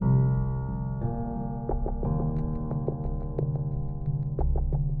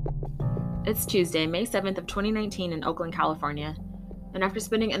It's Tuesday, May 7th of 2019 in Oakland, California. And after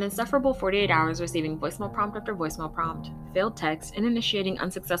spending an insufferable 48 hours receiving voicemail prompt after voicemail prompt, failed texts, and initiating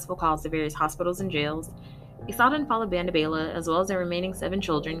unsuccessful calls to various hospitals and jails, Asada and Fala Bandabaila, as well as their remaining 7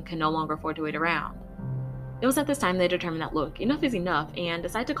 children, could no longer afford to wait around. It was at this time they determined that, look, enough is enough, and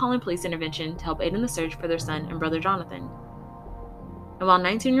decided to call in police intervention to help aid in the search for their son and brother Jonathan. And while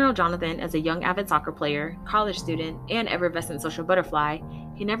 19-year-old Jonathan is a young avid soccer player, college student, and effervescent social butterfly,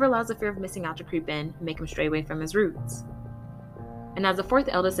 he never allows the fear of missing out to creep in and make him stray away from his roots. And as the 4th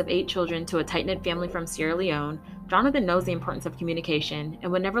eldest of 8 children to a tight-knit family from Sierra Leone, Jonathan knows the importance of communication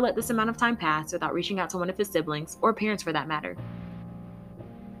and would never let this amount of time pass without reaching out to one of his siblings, or parents for that matter.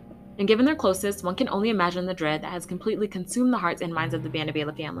 And given their closeness, one can only imagine the dread that has completely consumed the hearts and minds of the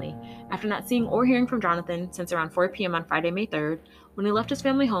Bandabaila family, after not seeing or hearing from Jonathan since around 4 p.m. on Friday, May 3rd, when he left his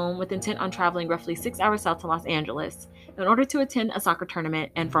family home with intent on traveling roughly 6 hours south to Los Angeles in order to attend a soccer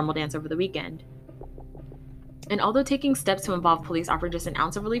tournament and formal dance over the weekend. And although taking steps to involve police offered just an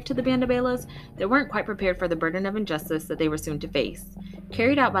ounce of relief to the Bandabailas, they weren't quite prepared for the burden of injustice that they were soon to face,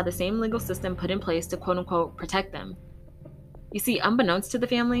 carried out by the same legal system put in place to quote-unquote protect them. You see, unbeknownst to the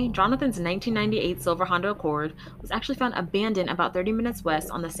family, Jonathan's 1998 silver Honda Accord was actually found abandoned about 30 minutes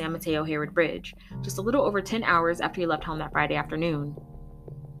west on the San Mateo-Hayward Bridge, just a little over 10 hours after he left home that Friday afternoon.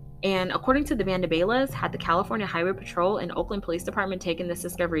 And according to the Bandabailas, had the California Highway Patrol and Oakland Police Department taken this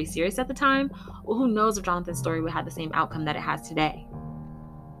discovery serious at the time, well, who knows if Jonathan's story would have the same outcome that it has today.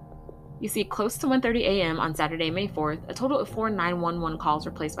 You see, close to 1:30 a.m. on Saturday, May 4th, a total of 4 911 calls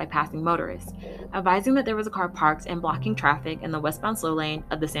were placed by passing motorists, advising that there was a car parked and blocking traffic in the westbound slow lane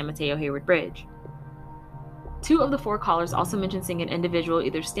of the San Mateo-Hayward Bridge. 2 of the 4 callers also mentioned seeing an individual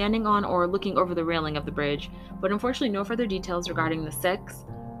either standing on or looking over the railing of the bridge, but unfortunately no further details regarding the sex,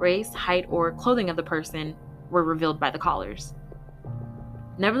 race, height, or clothing of the person were revealed by the callers.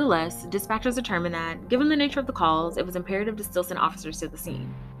 Nevertheless, dispatchers determined that, given the nature of the calls, it was imperative to still send officers to the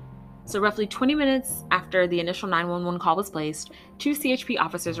scene. So roughly 20 minutes after the initial 911 call was placed, 2 CHP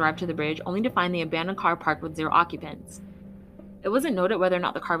officers arrived to the bridge only to find the abandoned car parked with 0 occupants. It wasn't noted whether or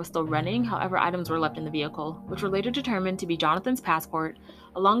not the car was still running, however items were left in the vehicle, which were later determined to be Jonathan's passport,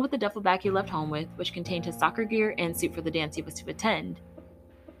 along with the duffel bag he left home with, which contained his soccer gear and suit for the dance he was to attend.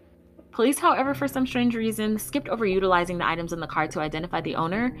 Police, however, for some strange reason, skipped over utilizing the items in the car to identify the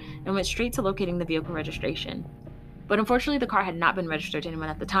owner and went straight to locating the vehicle registration. But unfortunately, the car had not been registered to anyone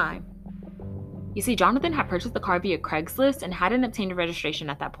at the time. You see, Jonathan had purchased the car via Craigslist and hadn't obtained a registration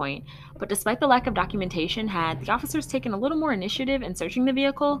at that point, but despite the lack of documentation, had the officers taken a little more initiative in searching the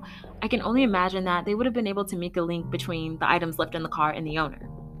vehicle, I can only imagine that they would have been able to make a link between the items left in the car and the owner.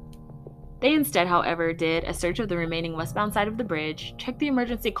 They instead, however, did a search of the remaining westbound side of the bridge, checked the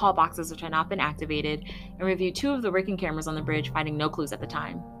emergency call boxes which had not been activated, and reviewed 2 of the working cameras on the bridge, finding no clues at the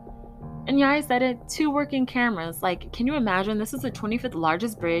time. And yeah, I said it, 2 working cameras. Like, can you imagine? This is the 25th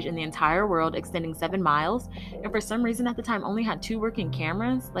largest bridge in the entire world, extending 7 miles, and for some reason at the time only had 2 working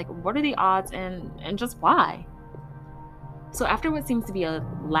cameras? Like, what are the odds and just why? So after what seems to be a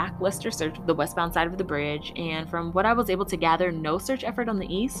lackluster search of the westbound side of the bridge, and from what I was able to gather, no search effort on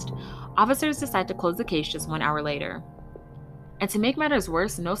the east, officers decided to close the case just 1 hour later. And to make matters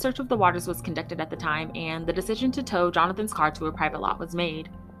worse, no search of the waters was conducted at the time, and the decision to tow Jonathan's car to a private lot was made,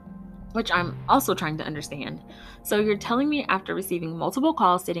 which I'm also trying to understand. So you're telling me after receiving multiple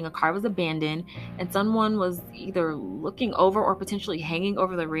calls stating a car was abandoned and someone was either looking over or potentially hanging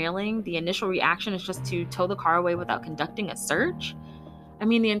over the railing, the initial reaction is just to tow the car away without conducting a search? I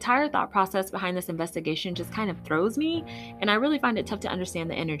mean, the entire thought process behind this investigation just kind of throws me, and I really find it tough to understand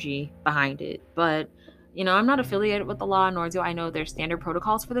the energy behind it. But I'm not affiliated with the law, nor do I know their standard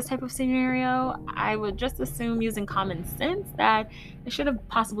protocols for this type of scenario. I would just assume, using common sense, that it should have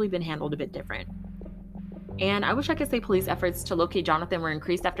possibly been handled a bit different. And I wish I could say police efforts to locate Jonathan were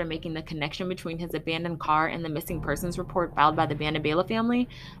increased after making the connection between his abandoned car and the missing persons report filed by the Bandabaila family,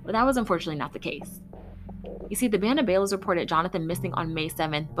 but that was unfortunately not the case. You see, the Bandabailas reported Jonathan missing on May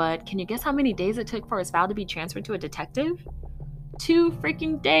 7th, but can you guess how many days it took for his file to be transferred to a detective? 2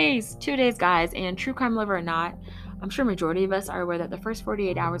 freaking days! 2 days, guys, and true crime lover or not, I'm sure majority of us are aware that the first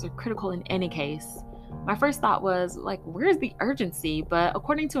 48 hours are critical in any case. My first thought was, where's the urgency? But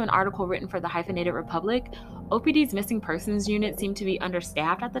according to an article written for the Hyphenated Republic, OPD's missing persons unit seemed to be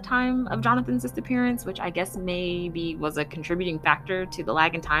understaffed at the time of Jonathan's disappearance, which I guess maybe was a contributing factor to the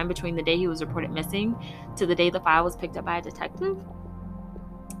lag in time between the day he was reported missing to the day the file was picked up by a detective.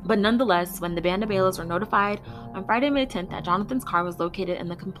 But nonetheless, when the Bandabailas were notified on Friday, May 10th that Jonathan's car was located in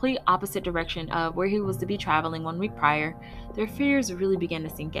the complete opposite direction of where he was to be traveling 1 week prior, their fears really began to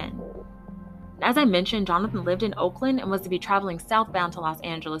sink in. As I mentioned, Jonathan lived in Oakland and was to be traveling southbound to Los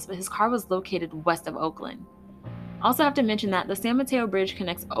Angeles, but his car was located west of Oakland. Also have to mention that the San Mateo Bridge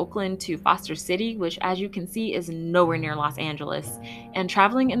connects Oakland to Foster City, which, as you can see, is nowhere near Los Angeles, and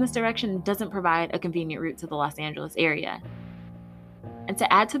traveling in this direction doesn't provide a convenient route to the Los Angeles area. And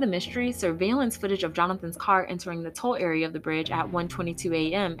to add to the mystery, surveillance footage of Jonathan's car entering the toll area of the bridge at 1:22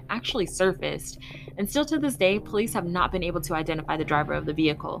 a.m. actually surfaced, and still to this day, police have not been able to identify the driver of the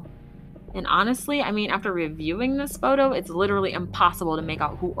vehicle. And honestly, after reviewing this photo, it's literally impossible to make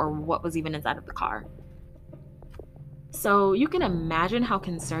out who or what was even inside of the car. So you can imagine how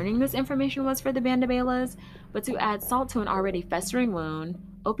concerning this information was for the Bandabailas, but to add salt to an already festering wound,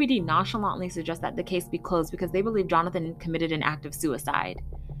 OPD nonchalantly suggests that the case be closed because they believe Jonathan committed an act of suicide.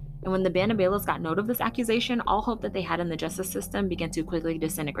 And when the Bandabailas got note of this accusation, all hope that they had in the justice system began to quickly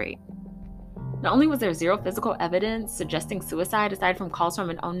disintegrate. Not only was there zero physical evidence suggesting suicide aside from calls from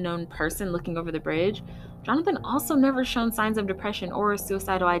an unknown person looking over the bridge, Jonathan also never shown signs of depression or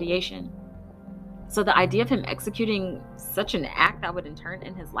suicidal ideation. So the idea of him executing such an act that would in turn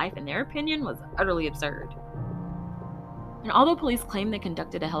end his life, in their opinion, was utterly absurd. And although police claim they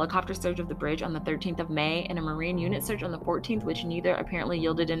conducted a helicopter search of the bridge on the 13th of May and a Marine unit search on the 14th, which neither apparently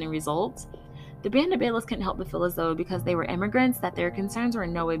yielded any results, the Bandabailas couldn't help but feel as though, because they were immigrants, that their concerns were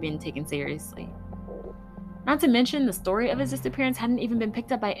in no way being taken seriously. Not to mention, the story of his disappearance hadn't even been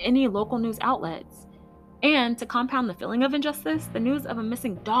picked up by any local news outlets. And to compound the feeling of injustice, the news of a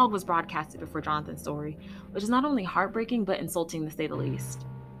missing dog was broadcasted before Jonathan's story, which is not only heartbreaking but insulting to say the least.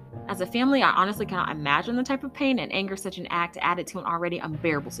 As a family, I honestly cannot imagine the type of pain and anger such an act added to an already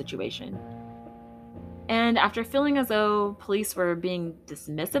unbearable situation. And after feeling as though police were being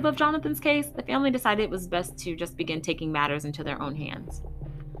dismissive of Jonathan's case, the family decided it was best to just begin taking matters into their own hands.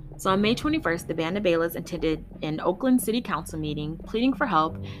 So on May 21st, the Bandabailas attended an Oakland City Council meeting, pleading for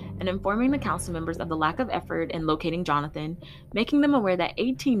help and informing the council members of the lack of effort in locating Jonathan, making them aware that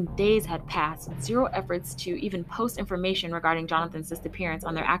 18 days had passed with zero efforts to even post information regarding Jonathan's disappearance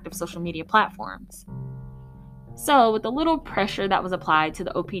on their active social media platforms. So, with the little pressure that was applied to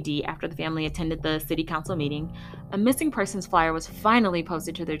the OPD after the family attended the city council meeting, a missing persons flyer was finally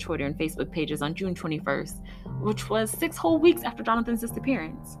posted to their Twitter and Facebook pages on June 21st, which was 6 whole weeks after Jonathan's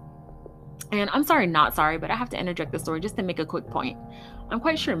disappearance. And I'm not sorry, but I have to interject the story just to make a quick point. I'm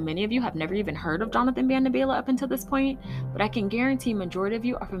quite sure many of you have never even heard of Jonathan Bandabaila up until this point, but I can guarantee majority of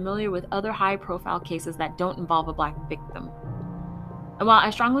you are familiar with other high-profile cases that don't involve a Black victim. And while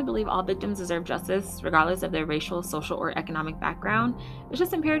I strongly believe all victims deserve justice, regardless of their racial, social, or economic background, it's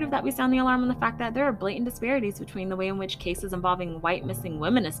just imperative that we sound the alarm on the fact that there are blatant disparities between the way in which cases involving white missing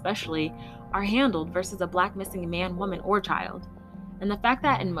women especially are handled versus a Black missing man, woman, or child. And the fact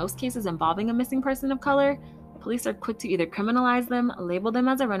that in most cases involving a missing person of color, police are quick to either criminalize them, label them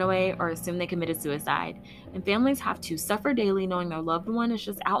as a runaway, or assume they committed suicide. And families have to suffer daily knowing their loved one is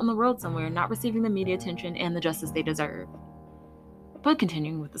just out in the world somewhere, not receiving the media attention and the justice they deserve. But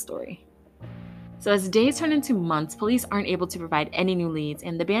continuing with the story. So as days turn into months, police aren't able to provide any new leads,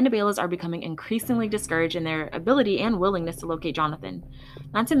 and the Bandabailas are becoming increasingly discouraged in their ability and willingness to locate Jonathan.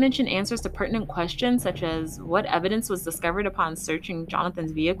 Not to mention answers to pertinent questions such as what evidence was discovered upon searching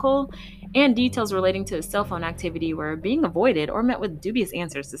Jonathan's vehicle, and details relating to his cell phone activity were being avoided or met with dubious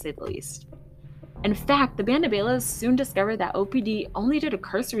answers, to say the least. In fact, the Bandabailas soon discovered that OPD only did a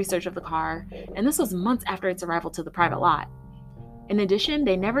cursory search of the car, and this was months after its arrival to the private lot. In addition,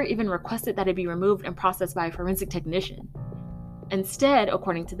 they never even requested that it be removed and processed by a forensic technician. Instead,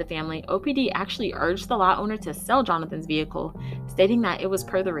 according to the family, OPD actually urged the lot owner to sell Jonathan's vehicle, stating that it was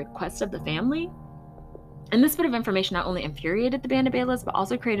per the request of the family. And this bit of information not only infuriated the Bandabailas, but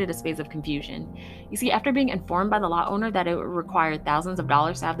also created a space of confusion. You see, after being informed by the lot owner that it would require thousands of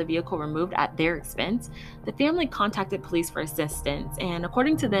dollars to have the vehicle removed at their expense, the family contacted police for assistance, and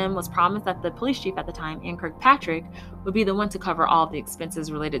according to them, was promised that the police chief at the time, Ann Kirkpatrick, would be the one to cover all of the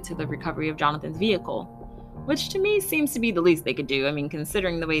expenses related to the recovery of Jonathan's vehicle. Which to me seems to be the least they could do,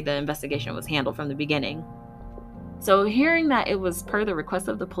 considering the way the investigation was handled from the beginning. So hearing that it was per the request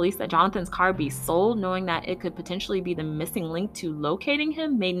of the police that Jonathan's car be sold, knowing that it could potentially be the missing link to locating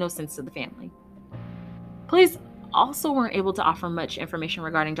him, made no sense to the family. Police also weren't able to offer much information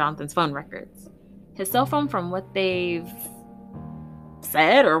regarding Jonathan's phone records. His cell phone, from what they've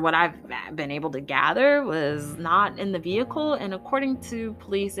said or what I've been able to gather, was not in the vehicle, and according to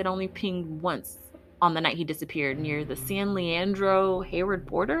police, it only pinged once on the night he disappeared near the San Leandro-Hayward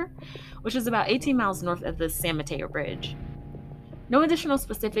border, which is about 18 miles north of the San Mateo Bridge. No additional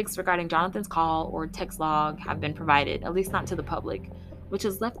specifics regarding Jonathan's call or text log have been provided, at least not to the public, which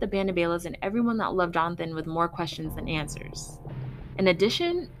has left the Bandabailas and everyone that loved Jonathan with more questions than answers. In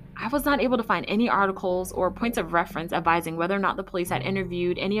addition, I was not able to find any articles or points of reference advising whether or not the police had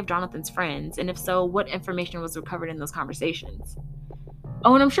interviewed any of Jonathan's friends, and if so, what information was recovered in those conversations.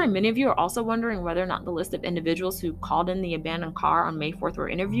 Oh, and I'm sure many of you are also wondering whether or not the list of individuals who called in the abandoned car on May 4th were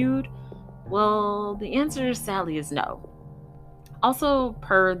interviewed. Well, the answer sadly is no. Also,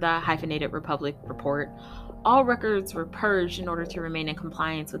 per the Hyphenated Republic report, all records were purged in order to remain in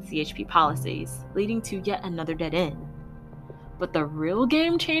compliance with CHP policies, leading to yet another dead end. But the real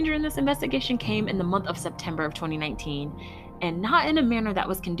game changer in this investigation came in the month of September of 2019, and not in a manner that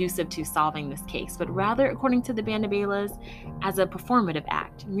was conducive to solving this case, but rather, according to the Bandabailas, as a performative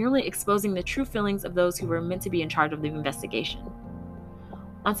act, merely exposing the true feelings of those who were meant to be in charge of the investigation.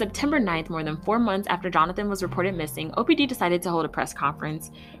 On September 9th, more than 4 months after Jonathan was reported missing, OPD decided to hold a press conference,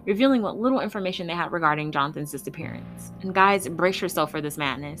 revealing what little information they had regarding Jonathan's disappearance. And guys, brace yourself for this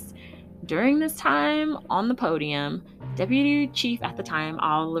madness. During this time, on the podium, Deputy Chief at the time,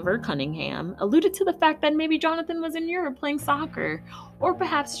 Oliver Cunningham, alluded to the fact that maybe Jonathan was in Europe playing soccer, or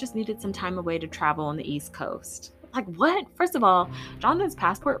perhaps just needed some time away to travel on the East Coast. Like, what? First of all, Jonathan's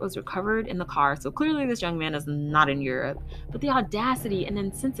passport was recovered in the car, so clearly this young man is not in Europe. But the audacity and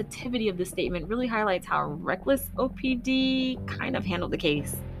insensitivity of this statement really highlights how reckless OPD kind of handled the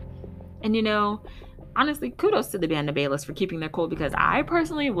case. And honestly, kudos to the Bandabailas for keeping their cool, because I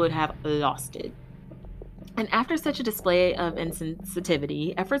personally would have lost it. And after such a display of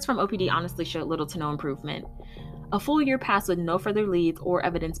insensitivity, efforts from OPD honestly showed little to no improvement. A full year passed with no further leads or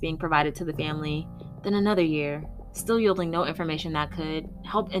evidence being provided to the family. Then another year, still yielding no information that could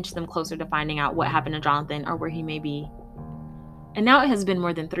help inch them closer to finding out what happened to Jonathan or where he may be. And now it has been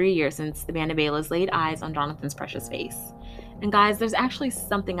more than 3 years since the Bandabailas laid eyes on Jonathan's precious face. And guys, there's actually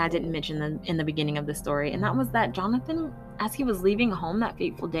something I didn't mention in the beginning of the story, and that was that Jonathan, as he was leaving home that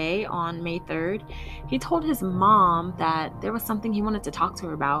fateful day on May 3rd, he told his mom that there was something he wanted to talk to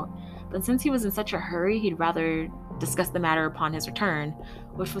her about, but since he was in such a hurry, he'd rather discuss the matter upon his return,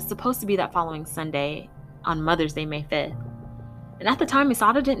 which was supposed to be that following Sunday, on Mother's Day, May 5th. And at the time,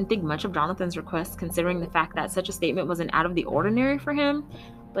 Misada didn't think much of Jonathan's request, considering the fact that such a statement wasn't out of the ordinary for him.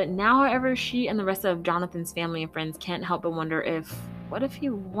 But now, however, she and the rest of Jonathan's family and friends can't help but wonder what if he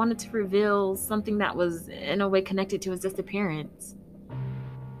wanted to reveal something that was in a way connected to his disappearance?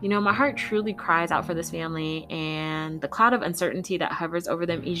 My heart truly cries out for this family and the cloud of uncertainty that hovers over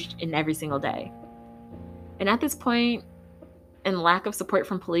them each and every single day. And at this point, in lack of support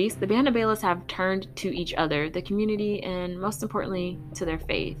from police, the Bandabailas have turned to each other, the community, and most importantly, to their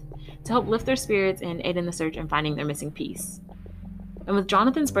faith, to help lift their spirits and aid in the search and finding their missing piece. And with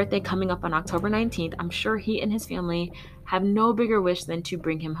Jonathan's birthday coming up on October 19th, I'm sure he and his family have no bigger wish than to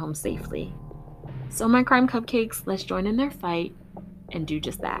bring him home safely. So my crime cupcakes, let's join in their fight and do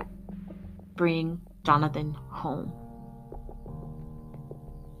just that. Bring Jonathan home.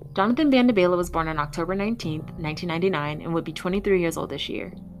 Jonathan Bandabaila was born on October 19th, 1999, and would be 23 years old this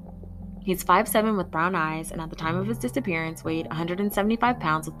year. He's 5'7" with brown eyes, and at the time of his disappearance weighed 175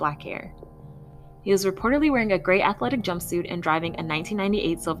 pounds with black hair. He was reportedly wearing a gray athletic jumpsuit and driving a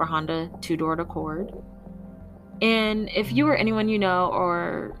 1998 silver Honda two-door Accord. And if you or anyone you know,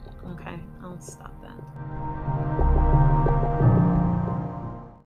 okay, I'll stop.